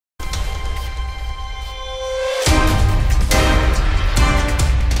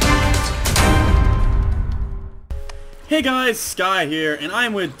Hey guys, Sky here, and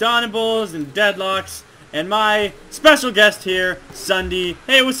I'm with Donables and Deadlocks, and my special guest here, SSundee.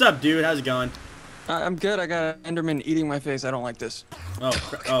 Hey, what's up, dude? How's it going? I'm good. I got an Enderman eating my face. I don't like this.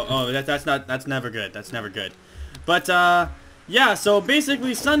 That's never good. That's never good. But yeah. So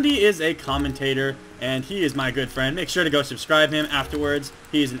basically, SSundee is a commentator, and he is my good friend. Make sure to go subscribe him afterwards.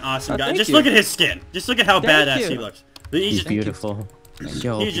 He's an awesome guy. Just look at his skin. Just look at how badass he looks. He's beautiful. He's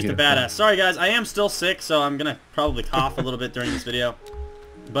just a badass. Sorry guys, I am still sick, so I'm gonna probably cough a little bit during this video.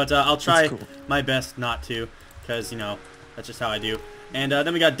 But I'll try my best not to, because, you know, that's just how I do. And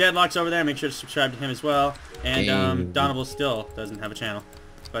then we got Deadlocks over there. Make sure to subscribe to him as well. And Donable still doesn't have a channel.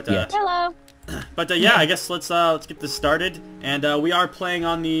 But hello. But yeah, I guess let's get this started. And we are playing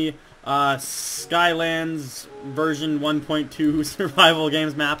on the Skylands version 1.2 survival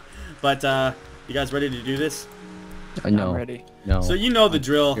games map. But you guys ready to do this? No. I'm ready. No. So you know the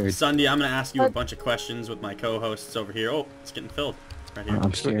drill, SSundee. I'm gonna ask you a bunch of questions with my co-hosts over here. Oh, it's getting filled right here.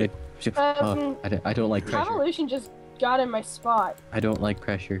 I'm scared. I don't like pressure. Evolution just got in my spot. I don't like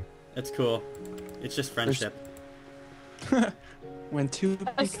pressure. It's cool. It's just friendship. When two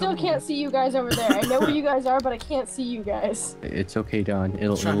I still can't see you guys over there. I know where you guys are, but I can't see you guys. It's okay, Don.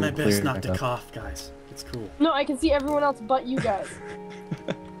 It'll try my best not to up. cough, guys. It's cool. No, I can see everyone else but you guys.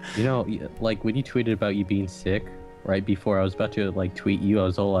 You know, like when you tweeted about you being sick, right before I was about to like tweet you, I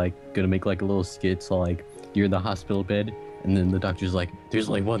was all like gonna make like a little skit, so like you're in the hospital bed, and then the doctor's like, "There's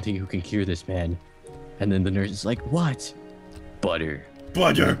only one thing who can cure this man," and then the nurse is like, "What?" Butter.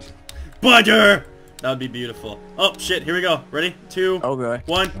 Butter. Butter. That would be beautiful. Oh shit! Here we go. Ready? 2,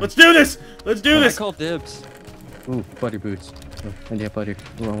 1. Let's do this. Let's do this. I call dibs. Ooh, butter boots. Oh, I need butter.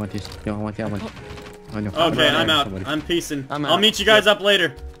 Ooh, I want this. No, I want that one. Oh, no. Okay, I'm out. I'm peacing. I'll meet you guys up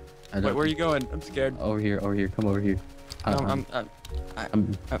later. Wait, where are you going? I'm scared. Over here. Come over here. I'm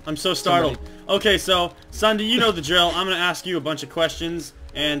so startled. Okay, so SSundee, you know the drill. I'm gonna ask you a bunch of questions,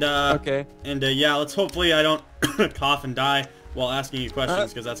 and yeah, let's hopefully I don't cough and die while asking you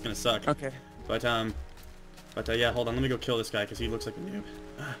questions, because that's gonna suck. Okay. But yeah, hold on. Let me go kill this guy because he looks like a noob.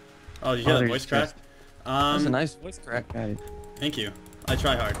 Oh, did you hear that voice crack? That's a nice voice crack. Thank you. I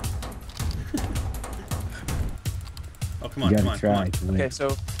try hard. Oh, come on. Okay,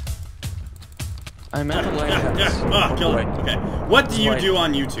 so I'm at the lighthouse. Yeah. Oh, killed it. Okay. What do you do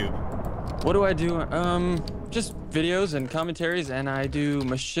on YouTube? What do I do? Just videos and commentaries, and I do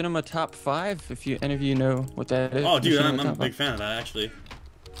Machinima Top 5. If any of you know what that is. Oh, dude, I'm a big fan of that actually.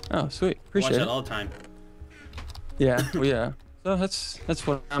 Oh, sweet. Appreciate it. Watch that all the time. Yeah, well, yeah. So that's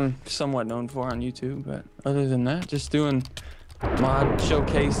what I'm somewhat known for on YouTube. But other than that, just doing mod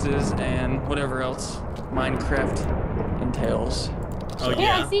showcases and whatever else Minecraft entails. So. Oh yeah.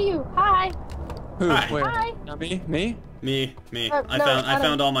 Yeah, I see you. Hi. Who? Hi. Where? Hi. Not me? Me? Me. I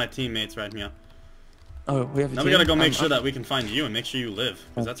found all my teammates right now. Oh, we have a now team? we gotta go make sure that we can find you and make sure you live,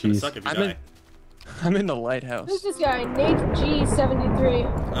 because that's gonna suck if you die. I'm in the lighthouse. Who's this guy? Nate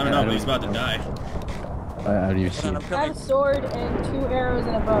G73. I don't know, but he's about to die. I don't even see him. I have a sword and 2 arrows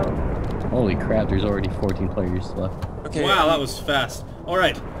and a bow. Holy crap, there's already 14 players left. Okay. Wow, that was fast.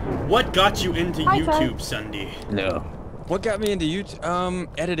 Alright, what got you into YouTube, SSundee? No. What got me into YouTube?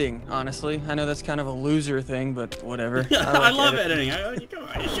 Editing, honestly. I know that's kind of a loser thing, but whatever. I love editing. I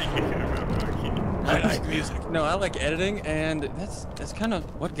like music. No, I like editing, and that's kind of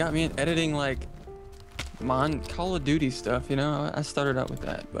what got me in editing, like Call of Duty stuff. You know, I started out with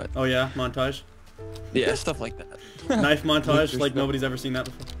that, but. Oh yeah, montage. Yeah, stuff like that. Knife montage, like nobody's ever seen that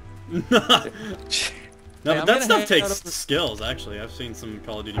before. No, but that stuff takes skills. Actually, I've seen some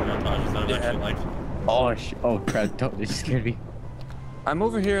Call of Duty montages that I've actually liked. Oh crap! It scared me. I'm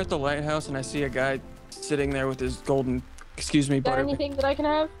over here at the lighthouse, and I see a guy sitting there with his golden. Excuse me, butter. Anything that I can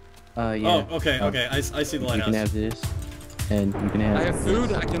have? Yeah. Oh, okay. I see the lighthouse. You can have this, and you can have. I have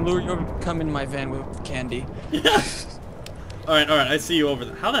food. I can lure you over. Come in my van with candy. Yeah. All right. I see you over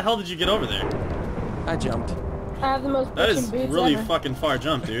there. How the hell did you get over there? I jumped. I have the most That is boots really ever. fucking far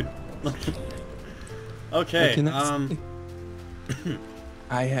jump, dude. Okay.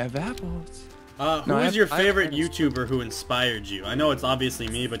 I have apples. Who is your favorite YouTuber who inspired you? I know it's obviously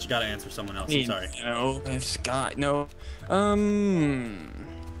me, but you gotta answer someone else. I'm sorry. No, if Scott. No. Man,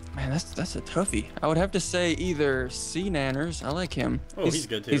 that's a toughie. I would have to say either C-Nanners. I like him. Oh, he's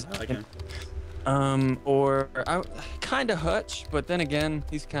good too. I like him. Or I kind of Hutch, but then again,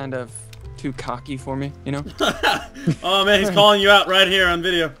 he's kind of too cocky for me, you know? Oh man, he's calling you out right here on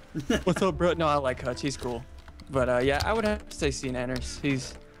video. What's up, bro? No, I like Hutch. He's cool. But yeah, I would have to say C-Nanners.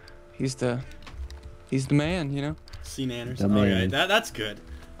 He's the man, you know? C-Nanners. Okay, that's good.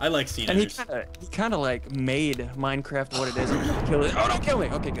 I like C-Nanners. And he kind of like made Minecraft what it is. Kill it. Oh, don't kill me.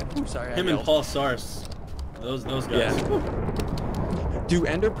 Okay, good. Ooh, sorry. Him and Paul Sars. Those guys. Yeah. Do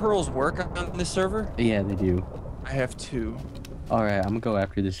ender pearls work on this server? Yeah, they do. I have 2. All right, I'm gonna go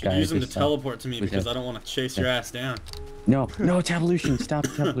after this guy. Use them to this teleport to me because I don't want to chase your ass down. No, Tavolution, stop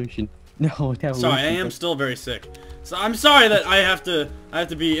Tavolution. No, Tavolution. Sorry, I am still very sick. So I'm sorry that I have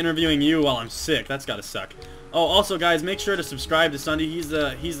to be interviewing you while I'm sick. That's gotta suck. Oh, also guys, make sure to subscribe to SSundee.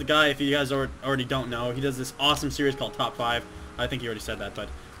 He's the guy, if you guys already don't know. He does this awesome series called Top 5. I think you already said that, but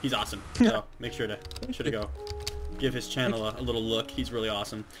he's awesome. So make sure to go give his channel a little look. He's really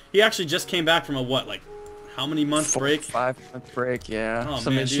awesome. He actually just came back from a like how many month break? 5-month break, yeah. Oh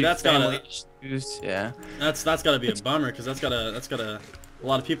Some man, dude, that's gotta yeah. That's gotta be a bummer because that's gotta a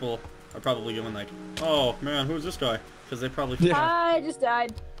lot of people are probably going like, oh man, who's this guy? Because they probably I just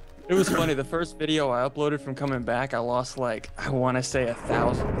died. It was funny. The first video I uploaded from coming back, I lost like I want to say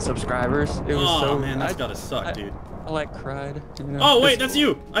 1,000 subscribers. It was oh so man, that's gotta suck, dude. I like cried. You know? Oh wait, that's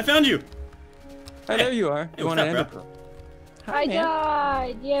you! I found you! Hey, there you are. Hey, You what's want to up, end bro? it? I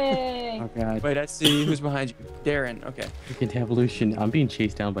died. Yay. Oh god. Wait, I see who's behind you. Darren. Okay. Freaking Tavolution. I'm being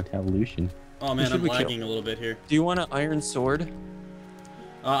chased down by Tavolution. Oh man, should I'm we kill? lagging a little bit here. Do you want an iron sword?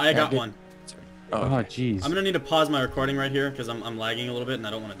 I got good. one. Oh okay. jeez. I'm gonna need to pause my recording right here because I'm lagging a little bit and I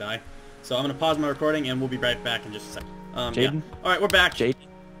don't want to die. So I'm gonna pause my recording and we'll be right back in just a second. Yeah. Jaden? All right, we're back. Jade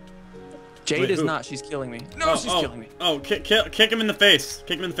Wait, is who? not. She's killing me. No, she's killing me. Oh, kick him in the face.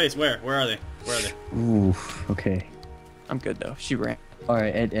 Kick him in the face. Where are they? Where are they? Oof. Okay. I'm good though. She ran. All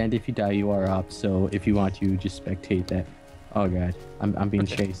right, and if you die, you are up. So if you want to, just spectate that. Oh god, I'm being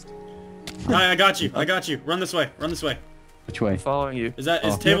chased. I got you. I got you. Run this way. Run this way. Which way? I'm following you. Is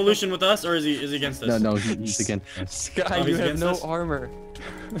Tavolution with us or is he against us? No, he's against us. Sky, Oh, you he's have against no us? armor.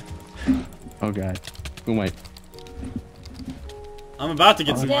 Oh god. Who am I? I'm about to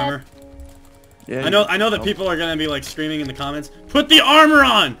get some Yeah. armor. Yeah. I know that people are gonna be like screaming in the comments. Put the armor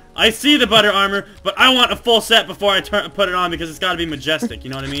on! I see the butter armor, but I want a full set before I put it on because it's gotta be majestic. You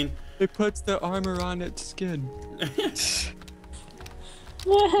know what I mean? It puts the armor on its skin.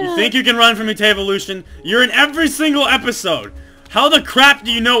 You think you can run from me, Tavolution? You're in every single episode. How the crap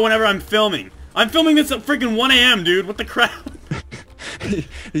do you know whenever I'm filming? I'm filming this at freaking 1 a.m., dude. What the crap?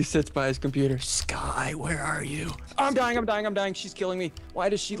 He sits by his computer. Sky, where are you? I'm dying. I'm dying. I'm dying. She's killing me. Why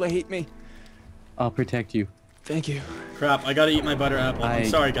does she hate me? I'll protect you. Thank you. Crap, I gotta eat my butter apple. I'm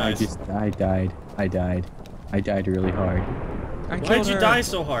sorry, guys. I died. I died really hard. I Why killed did you her. die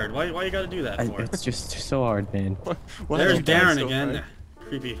so hard? Why you gotta do that for? It's just so hard, man. Why There's did I die Darren so again. hard?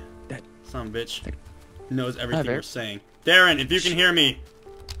 Creepy That- son of a bitch. Knows everything Hi, we're saying. Darren, if you can hear me,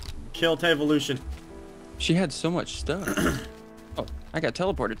 kill Tavolution. She had so much stuff. Oh, I got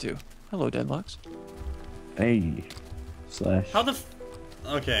teleported too. Hello, Deadlocks. Hey. Slash. How the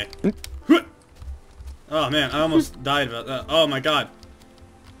Okay. Oh man, I almost died about that. Oh my god.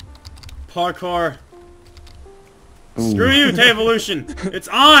 Parkour. Ooh. Screw you, Tavolution. It's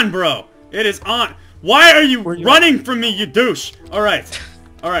on, bro. It is on. Why are you running from me, you douche? Alright.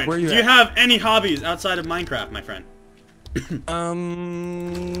 Alright. Where Do you you at? have any hobbies outside of Minecraft, my friend?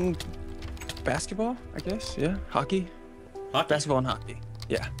 Basketball, I guess. Yeah, hockey. Hockey? Basketball and hockey.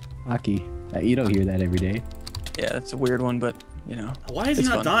 Yeah. Hockey. You don't hear that every day. Yeah, that's a weird one, but you know. Why is he It's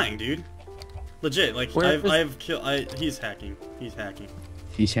not fun. dying, dude? Legit, like Where is- I've killed. He's hacking. He's hacking.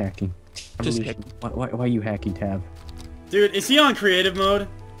 He's hacking. Just Tavolution. Why are you hacking, Tab? Dude, is he on creative mode?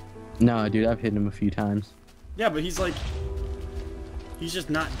 No, dude, I've hit him a few times. Yeah, but he's like, he's just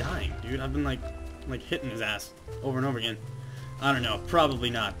not dying, dude. I've been like hitting his ass over and over again. I don't know. Probably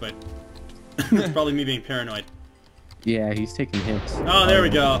not, but it's probably me being paranoid. Yeah, he's taking hits. Oh, there we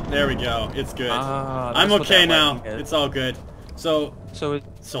go. There we go. It's good. Ah, I'm that's what okay that now. lightning is. It's all good. So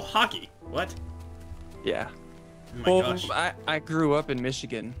So hockey. What? yeah. Oh my Well, gosh. I grew up in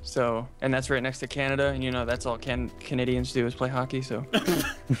Michigan, so and that's right next to Canada, and you know that's all Canadians do is play hockey. So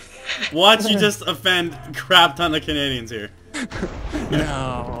Watch you just offend a crap ton of Canadians here.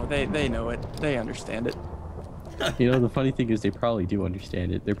 no, they know it, they understand it. You know, the funny thing is they probably do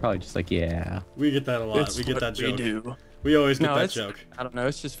understand it. They're probably just like, yeah. We get that a lot. It's We get what that joke. We do. We always get No, that it's joke. I don't know.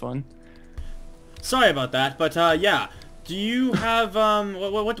 It's just fun. Sorry about that, but yeah. Do you have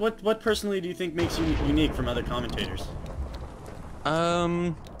what personally do you think makes you unique from other commentators?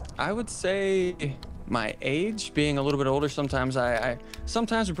 I would say my age, being a little bit older. Sometimes I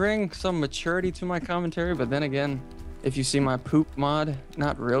sometimes bring some maturity to my commentary, but then again, if you see my poop mod,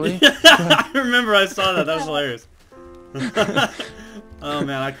 not really. I remember I saw that. That was hilarious. Oh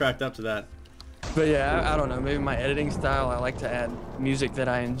man, I cracked up to that. But yeah, I don't know. Maybe my editing style. I like to add music that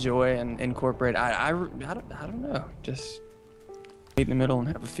I enjoy and incorporate. I don't know. Just meet in the middle and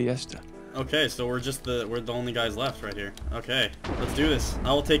have a fiesta. Okay, so we're the only guys left right here. Okay, let's do this.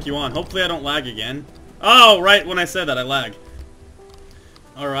 I will take you on. Hopefully I don't lag again. Oh, right when I said that, I lag.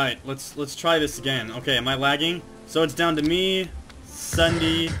 Alright, let's try this again. Okay, am I lagging? So it's down to me,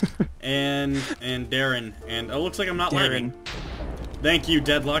 SSundee, and Darren. And it looks like I'm not lagging. Thank you,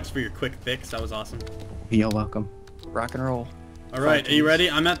 Deadlocks, for your quick fix. That was awesome. You're welcome. Rock and roll. Alright, are you ready?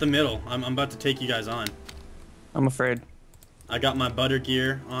 I'm at the middle. I'm about to take you guys on. I'm afraid. I got my butter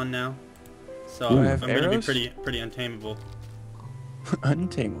gear on now. So Do I I'm have gonna be arrows? pretty untamable.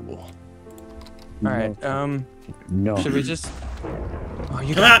 Untamable. Alright, No. should we just... Oh,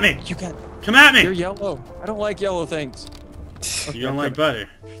 you Come got... at me! You got... Come at me! You're yellow. I don't like yellow things. You don't like butter?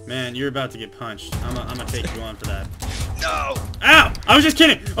 Man, you're about to get punched. I'm gonna take you on for that. No! Ow! I was just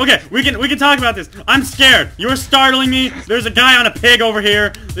kidding. Okay, we can talk about this. I'm scared. You're startling me. There's a guy on a pig over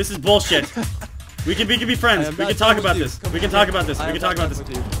here. This is bullshit. We can be friends. We can talk about this. We can talk about this. We can talk about this.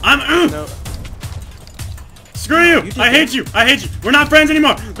 No. Screw you! You I hate did you! I hate you! We're not friends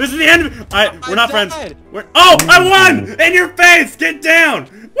anymore! This is the end of it! We're not friends. died. Oh! I won! In your face! Get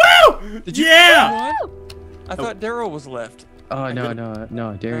down! Woo! Did you Yeah! I thought Daryl was left. Oh, no,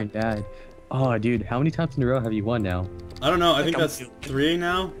 Darren died. Oh, dude, how many times in a row have you won now? I don't know. I think that's 3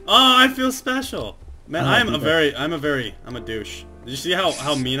 now. Oh, I feel special. Man, I'm a douche. Did you see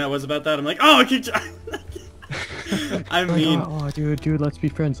how mean I was about that? I'm like, oh, I keep I mean... Oh, dude, let's be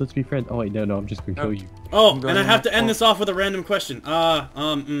friends, Oh, wait, no, I'm just gonna kill you. Oh, and I have to end this off with a random question.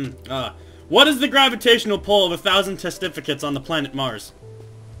 What is the gravitational pull of 1,000 testificates on the planet Mars?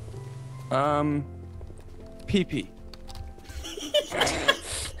 PP.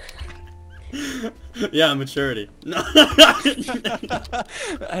 Yeah, maturity. No.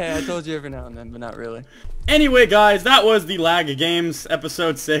 I told you every now and then, but not really. Anyway, guys, that was the Lag Games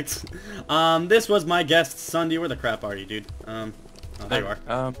episode 6. This was my guest, SSundee. Where the crap are you, dude? Oh, there you are.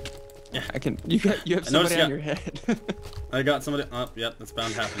 Yeah, I can. You have somebody on your head. I got somebody. Oh, yep, that's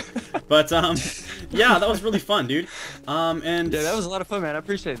bound to happen. But yeah, that was really fun, dude. And yeah, that was a lot of fun, man. I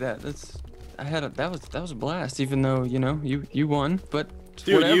appreciate that. That was a blast. Even though you won, but.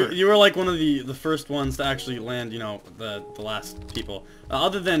 Dude, you were like one of the first ones to actually land, the last people.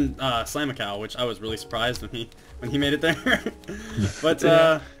 Other than Slamacow, which I was really surprised when he made it there. But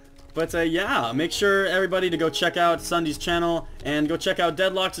yeah, make sure everybody to go check out SSundee's channel and go check out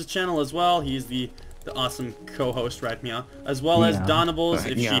Deadlocks' channel as well. He's the awesome co-host right now, as well as Donables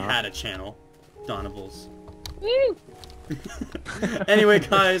if she had a channel. Donables. Woo! Anyway,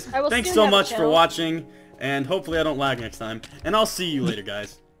 guys, I will thanks soon so have a much for channel. watching. And hopefully I don't lag next time. And I'll see you later,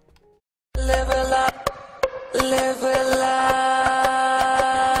 guys. Level up, level up.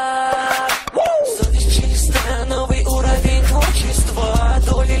 Совесть чистая, новый уровень творчества.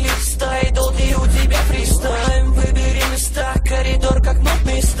 Доли листа и долгий у тебя фристайм. Выбери места, коридор как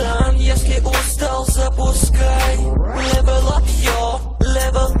модный стан. Если устал, запускай. Level up, yo.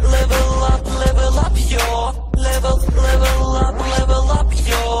 Level up, yo. Level up, yo. Level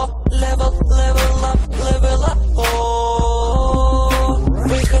up, о.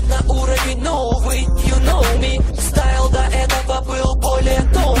 Выход на уровень новый, you know me. Стайл до этого был более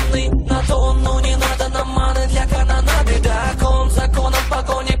томный. На тонну не надо нам маны для канонады. Законом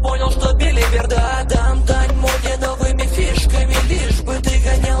погони понял, что билиберда. Дам дань моде новыми фишками. Лишь бы ты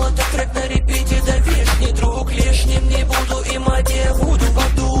гонял этот трек на репите до вишни. Друг лишним не буду и магия буду в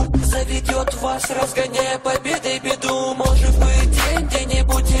аду. Заведет вас, разгоняя победы беду. Может быть день,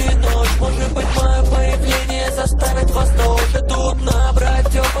 где-нибудь и ночь. Может быть мое появление заставит вас тоже тут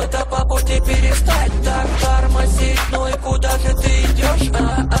набрать опыта по пути перестать так тормозить. Ну и куда же ты идешь?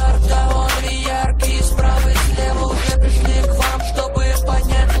 Арта, он яркий, справа и слева уже пришли к вам, чтобы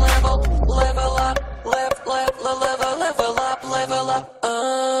поднять левел. Level up, level up.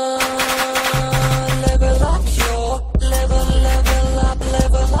 Level up, yo.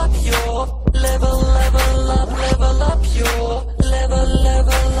 Level up, yo. Level up, yo. Level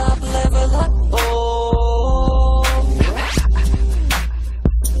up, oh.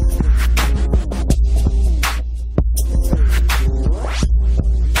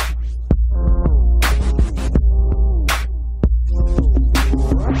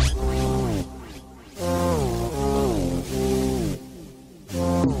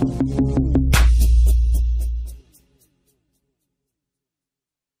 Oh.